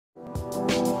Hey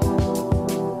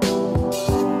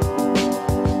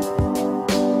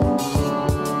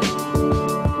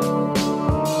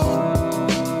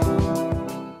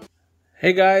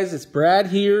guys, it's Brad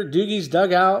here, Doogie's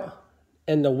Dugout,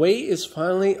 and the wait is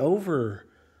finally over.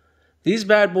 These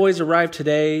bad boys arrived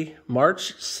today,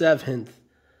 March 7th.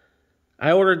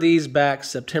 I ordered these back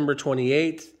September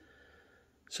 28th,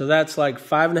 so that's like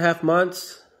 5.5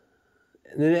 months,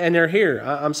 and they're here.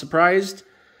 I'm surprised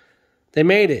they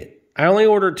made it. I only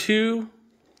ordered 2.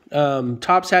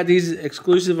 Topps had these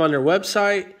exclusive on their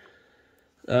website.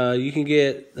 You can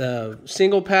get the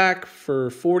single pack for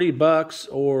 $40,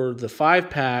 or the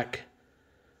 5-pack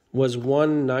was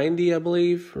 $190, I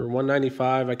believe, or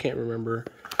 $195. I can't remember.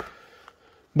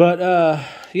 But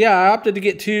yeah, I opted to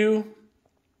get 2.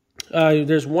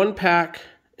 There's 1 pack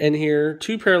in here,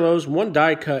 2 parallels, 1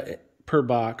 die cut per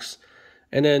box,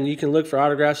 and then you can look for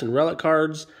autographs and relic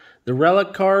cards. The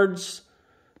relic cards,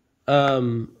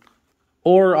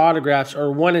 or autographs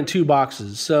are 1 and 2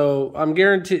 boxes. So I'm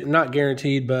guaranteed, not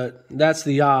guaranteed, but that's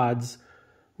the odds.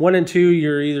 1 and 2,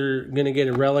 you're either going to get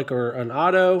a relic or an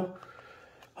auto.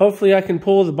 Hopefully I can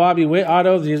pull the Bobby Witt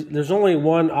auto. There's only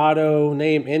 1 auto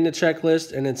name in the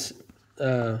checklist, and it's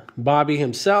Bobby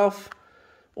himself.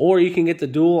 Or you can get the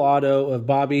dual auto of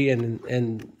Bobby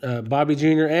and Bobby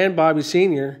Jr. and Bobby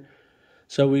Sr.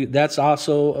 So that's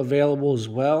also available as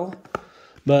well.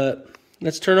 But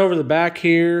let's turn over the back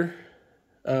here.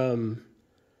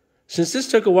 Since this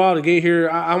took a while to get here,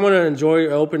 I want to enjoy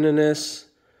opening this.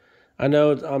 I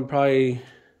know I'm probably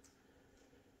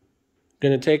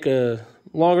going to take a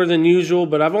longer than usual,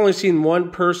 but I've only seen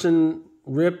 1 person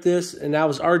rip this, and that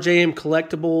was RJM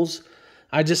Collectibles.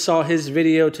 I just saw his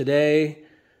video today,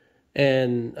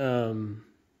 and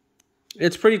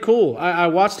it's pretty cool. I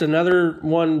watched another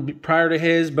one prior to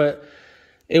his, but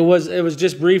it was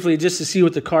just briefly, just to see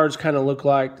what the cards kind of look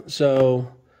like.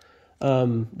 So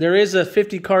there is a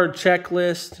 50-card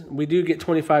checklist. We do get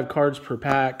 25 cards per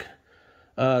pack.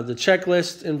 The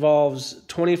checklist involves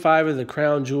 25 of the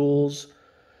crown jewels,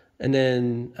 and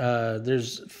then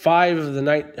there's 5 of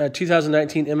the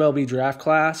 2019 MLB draft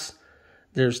class.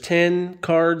 There's 10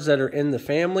 cards that are in the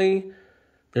family.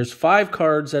 There's 5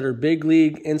 cards that are big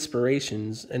league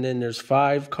inspirations, and then there's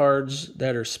 5 cards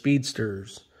that are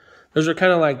speedsters. Those are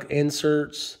kind of like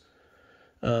inserts.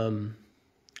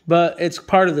 But it's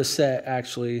part of the set,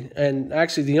 actually. And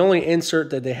actually, the only insert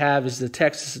that they have is the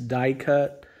Texas die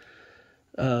cut.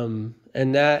 And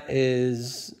that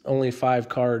is only 5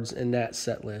 cards in that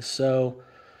set list. So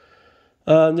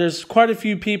there's quite a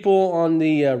few people on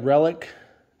the relic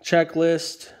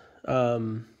checklist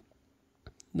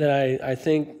that I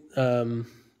think, or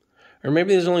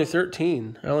maybe there's only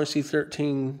 13. I only see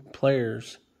 13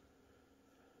 players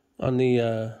on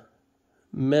the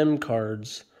mem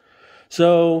cards.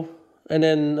 So, and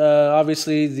then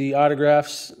obviously the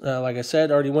autographs, like I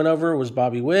said, already went over, was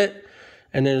Bobby Witt.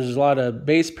 And there's a lot of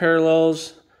base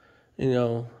parallels. You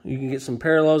know, you can get some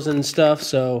parallels and stuff.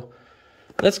 So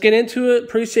let's get into it.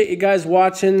 Appreciate you guys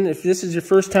watching. If this is your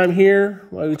first time here,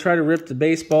 well, we try to rip the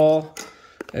baseball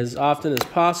as often as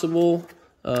possible.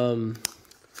 And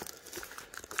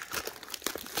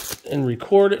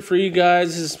record it for you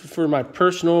guys. This is for my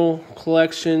personal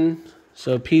collection.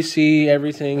 So PC,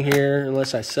 everything here,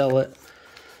 unless I sell it.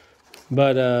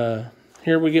 But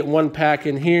here we get 1 pack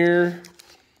in here.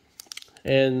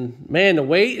 And, man, the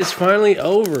wait is finally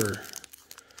over.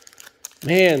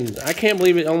 Man, I can't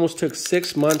believe it almost took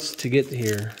 6 months to get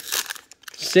here.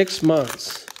 6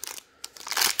 months.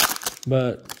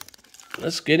 But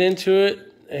let's get into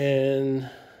it and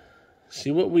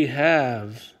see what we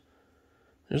have.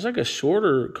 There's like a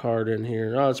shorter card in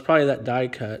here. Oh, it's probably that die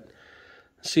cut.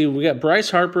 See, we got Bryce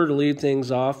Harper to lead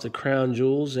things off. The crown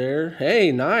jewels there.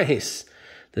 Hey, nice.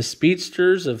 The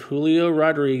speedsters of Julio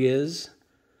Rodriguez.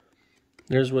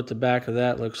 There's what the back of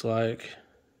that looks like.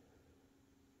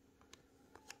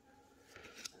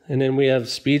 And then we have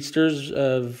speedsters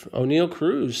of O'Neal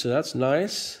Cruz. So that's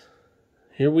nice.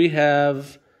 Here we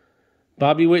have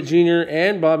Bobby Witt Jr.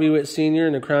 and Bobby Witt Sr.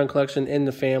 in the Crown Collection in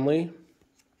the family.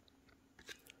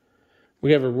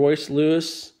 We have a Royce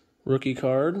Lewis rookie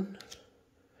card.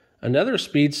 Another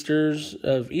speedsters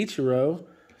of Ichiro.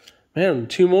 Man,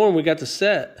 2 more and we got the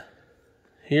set.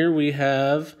 Here we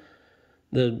have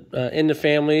the in the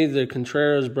family, the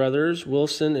Contreras brothers,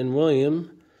 Wilson and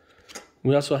William.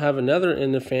 We also have another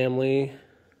in the family.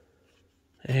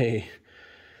 Hey,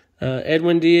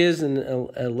 Edwin Diaz and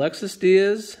Alexis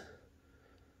Diaz.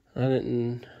 I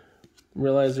didn't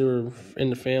realize they were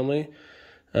in the family.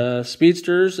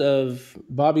 Speedsters of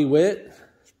Bobby Witt.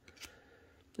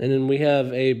 And then we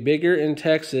have a bigger in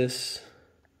Texas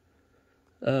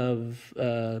of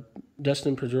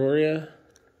Dustin Pedroia.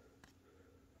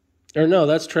 Or no,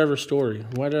 that's Trevor Story.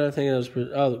 Why did I think it was?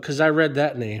 Oh, because I read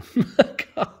that name.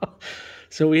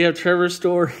 So we have Trevor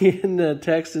Story in the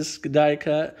Texas die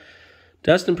cut.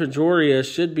 Dustin Pedroia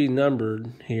should be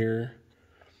numbered here.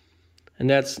 And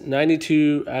that's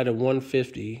 92 out of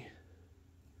 150.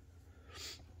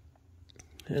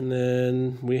 And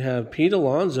then we have Pete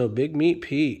Alonso, Big Meat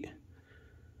Pete.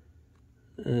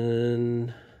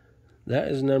 And that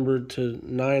is numbered to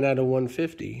 9 out of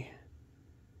 150.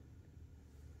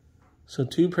 So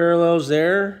 2 parallels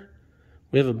there.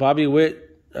 We have a Bobby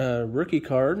Witt rookie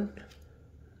card.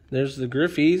 There's the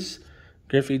Griffies,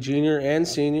 Griffey Jr. and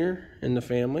Sr. in the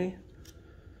family.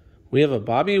 We have a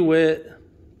Bobby Witt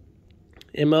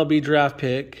MLB draft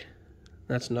pick.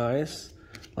 That's nice.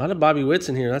 A lot of Bobby Witts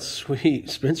in here. That's sweet.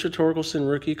 Spencer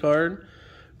Torkelson rookie card.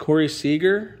 Corey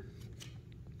Seager.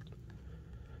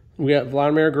 We got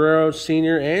Vladimir Guerrero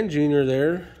Sr. and Jr.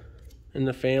 there in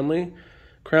the family.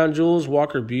 Crown Jewels,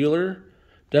 Walker Buehler.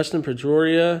 Dustin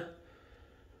Pedroia.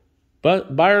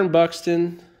 Byron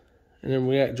Buxton. And then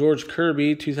we got George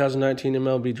Kirby, 2019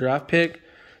 MLB draft pick.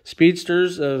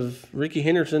 Speedsters of Ricky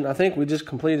Henderson. I think we just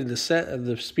completed the set of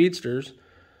the Speedsters.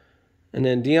 And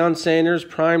then Deion Sanders,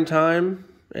 Prime Time.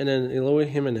 And then Eloy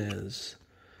Jimenez.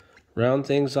 Round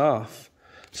things off.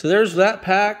 So there's that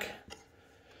pack.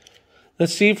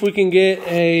 Let's see if we can get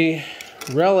a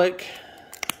relic.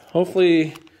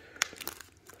 Hopefully,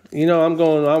 you know, I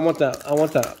want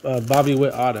that Bobby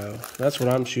Witt auto. That's what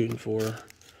I'm shooting for.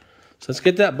 So let's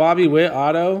get that Bobby Witt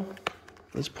auto.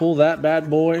 Let's pull that bad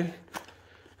boy.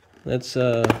 That's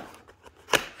for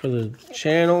the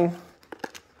channel.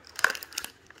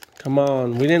 Come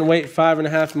on. We didn't wait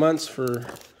 5.5 months for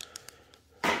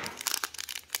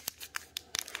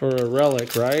a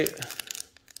relic, right?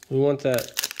 We want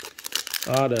that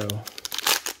auto.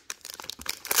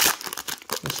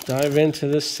 Let's dive into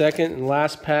this second and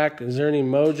last pack. Is there any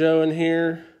mojo in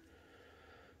here?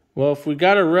 Well, if we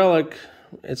got a relic,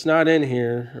 it's not in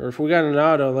here. Or if we got an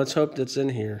auto, let's hope that's in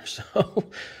here. So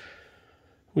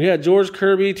we got George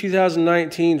Kirby,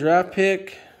 2019 draft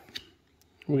pick.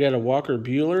 We got a Walker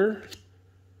Buehler.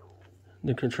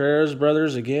 The Contreras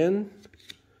brothers again.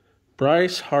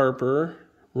 Bryce Harper.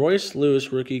 Royce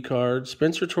Lewis rookie card.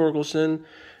 Spencer Torkelson.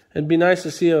 It'd be nice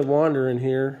to see a Wander in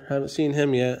here. Haven't seen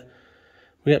him yet.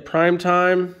 We got Prime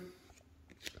Time.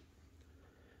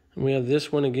 And we have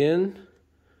this one again.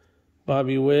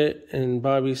 Bobby Witt and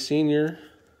Bobby Sr.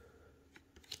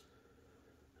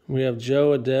 We have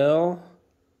Joe Adele.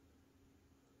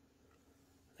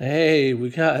 Hey, we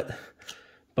got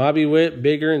Bobby Witt,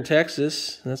 bigger in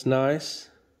Texas. That's nice.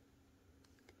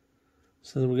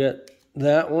 So we got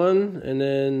that one. And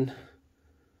then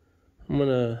I'm going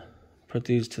to put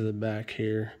these to the back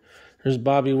here. There's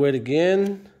Bobby Witt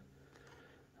again.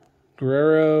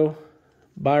 Guerrero,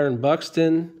 Byron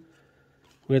Buxton.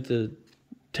 We got the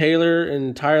Taylor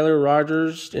and Tyler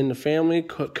Rogers in the family.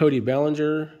 Cody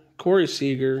Bellinger, Corey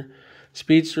Seager.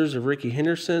 Speedsters of Ricky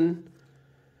Henderson.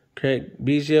 Craig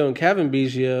Biggio and Kevin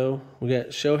Biggio. We got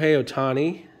Shohei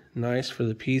Ohtani. Nice for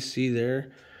the PC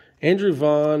there. Andrew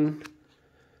Vaughn.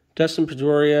 Dustin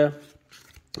Pedroia.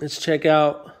 Let's check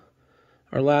out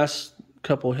our last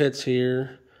couple hits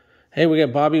here. Hey, we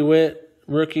got Bobby Witt,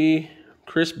 rookie.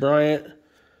 Chris Bryant.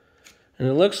 And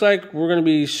it looks like we're going to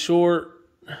be short.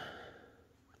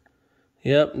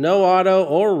 Yep, no auto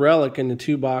or relic in the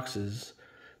 2 boxes.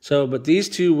 So, but these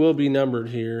 2 will be numbered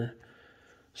here.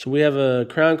 So we have a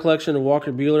Crown Collection of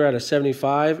Walker Buehler out of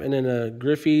 75, and then a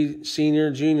Griffey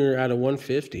Sr. Jr. out of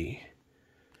 150.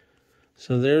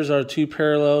 So there's our 2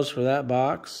 parallels for that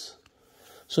box.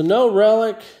 So no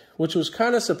relic, which was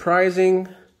kind of surprising,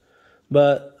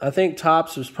 but I think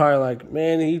Topps was probably like,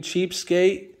 man, you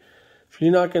cheapskate. If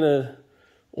you're not going to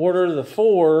order the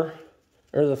 4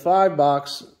 or the 5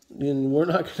 box, then we're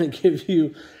not going to give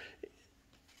you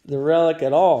the relic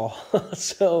at all.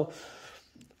 So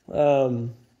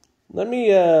let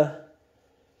me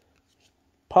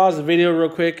pause the video real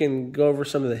quick and go over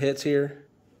some of the hits here.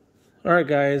 All right,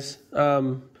 guys.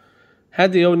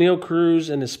 Had the O'Neal Cruz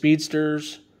and the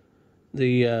Speedsters.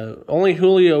 The only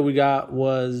Julio we got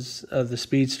was of the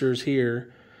Speedsters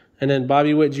here. And then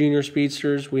Bobby Witt Jr.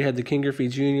 Speedsters. We had the King Griffey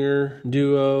Jr.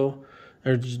 duo,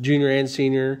 or Jr. and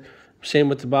Senior. Same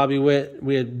with the Bobby Witt.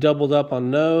 We had doubled up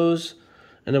on those.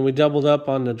 And then we doubled up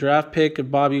on the draft pick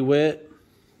of Bobby Witt.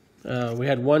 We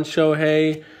had 1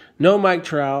 Shohei, no Mike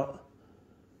Trout,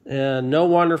 and no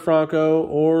Wander Franco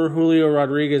or Julio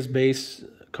Rodriguez base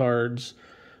cards.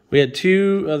 We had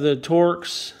 2 of the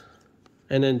Torques,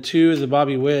 and then 2 of the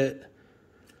Bobby Witt.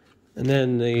 And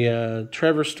then the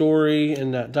Trevor Story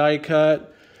and that die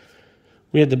cut.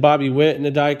 We had the Bobby Witt in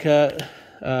the die cut.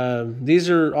 These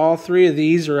are all three of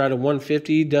these are out of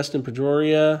 150. Dustin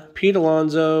Pedroia, Pete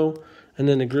Alonso, and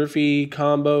then the Griffey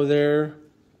combo there.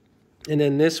 And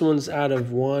then this one's out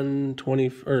of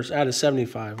 120 or out of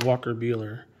 75. Walker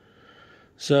Buehler.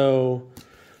 So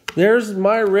there's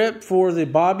my rip for the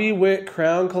Bobby Witt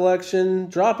Crown Collection.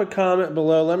 Drop a comment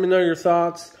below. Let me know your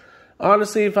thoughts.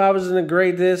 Honestly, if I was going to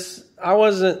grade this, I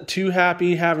wasn't too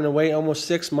happy having to wait almost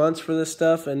 6 months for this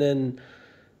stuff and then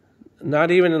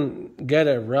not even get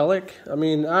a relic. I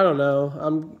mean, I don't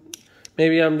know.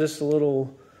 Maybe I'm just a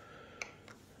little,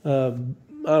 I don't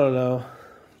know.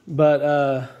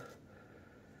 But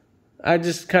I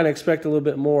just kind of expect a little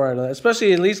bit more out of that.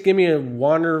 Especially at least give me a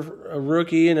Wander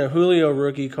rookie and a Julio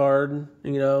rookie card,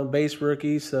 you know, base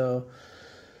rookie. So,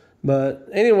 but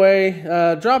anyway,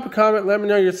 drop a comment. Let me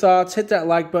know your thoughts. Hit that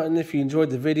like button if you enjoyed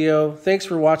the video. Thanks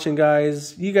for watching,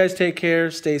 guys. You guys take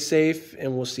care. Stay safe,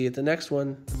 and we'll see you at the next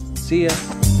one. See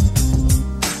ya.